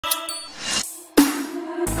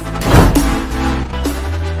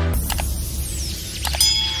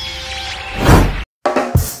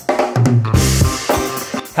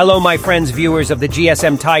Hello my friends, viewers of the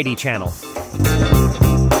GSM Tidy channel.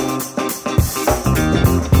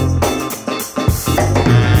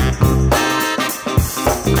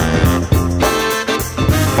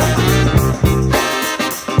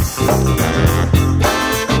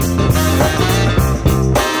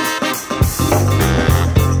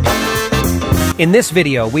 In this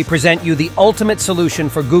video, we present you the ultimate solution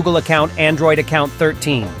for Google account Android account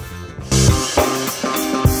 13.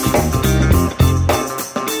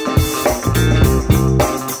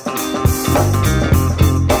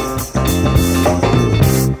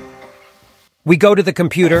 We go to the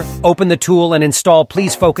computer, open the tool and install.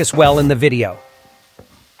 Please focus well in the video.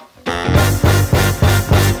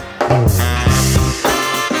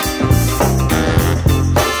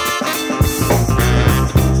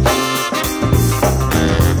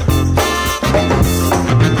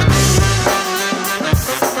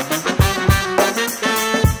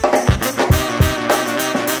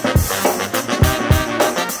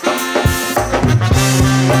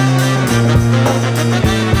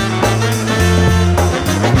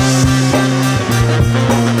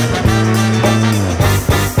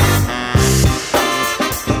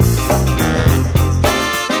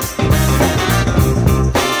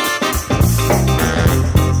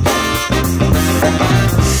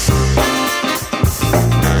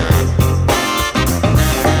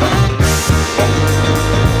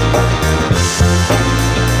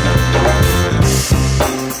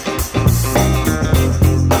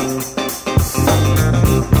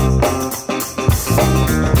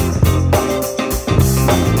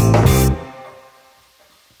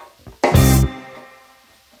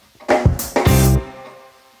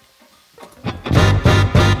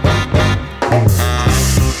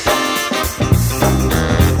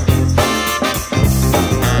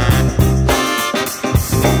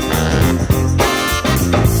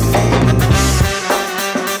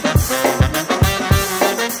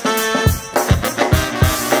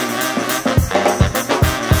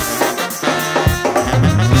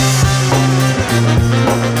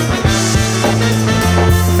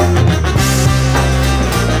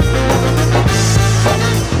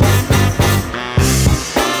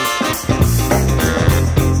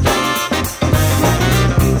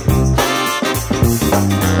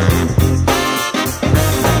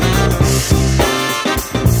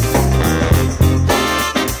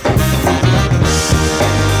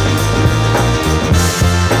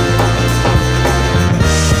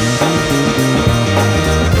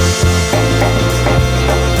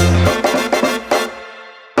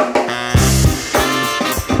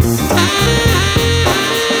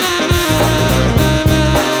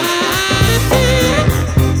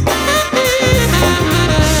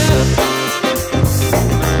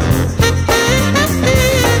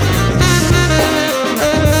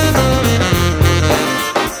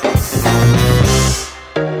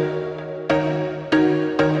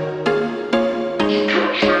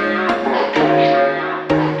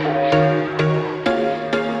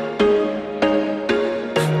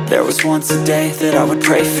 There was once a day that I would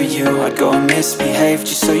pray for you. I'd go and misbehave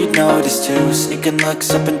just so you'd notice too. Sneaking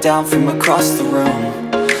looks up and down from across the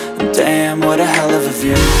room. And damn, what a hell of a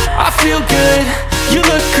view. I feel good, you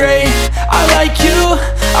look great, I like you,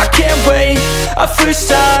 I can't wait. A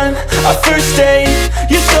first time, a first date.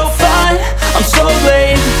 You're so fine, I'm so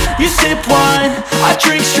late. You sip wine, I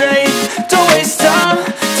drink straight. Don't waste time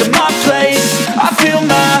to my place. I feel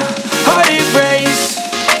my heart erase.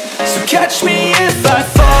 So catch me if I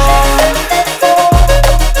fall.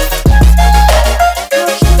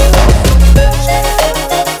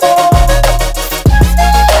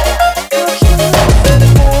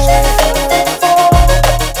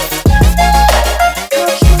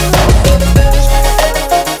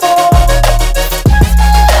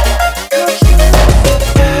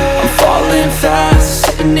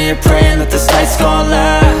 Praying that this night's gonna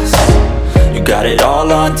last. You got it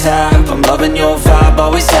all on tap, I'm loving your vibe,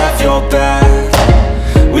 always have your back.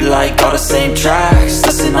 We like all the same tracks,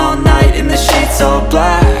 listen all night in the sheets all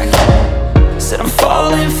black. Said I'm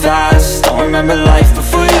falling fast, don't remember life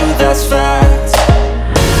before you, that's fact.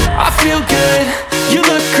 I feel good, you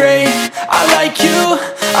look great, I like you,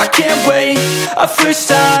 I can't wait. A first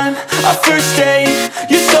time, a first date.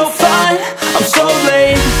 You're so fine, I'm so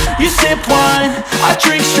late. You sip wine, I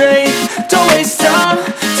drink straight. Don't waste time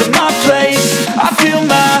to my place. I feel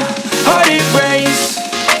my heart erase.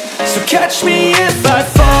 So catch me if I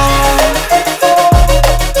fall.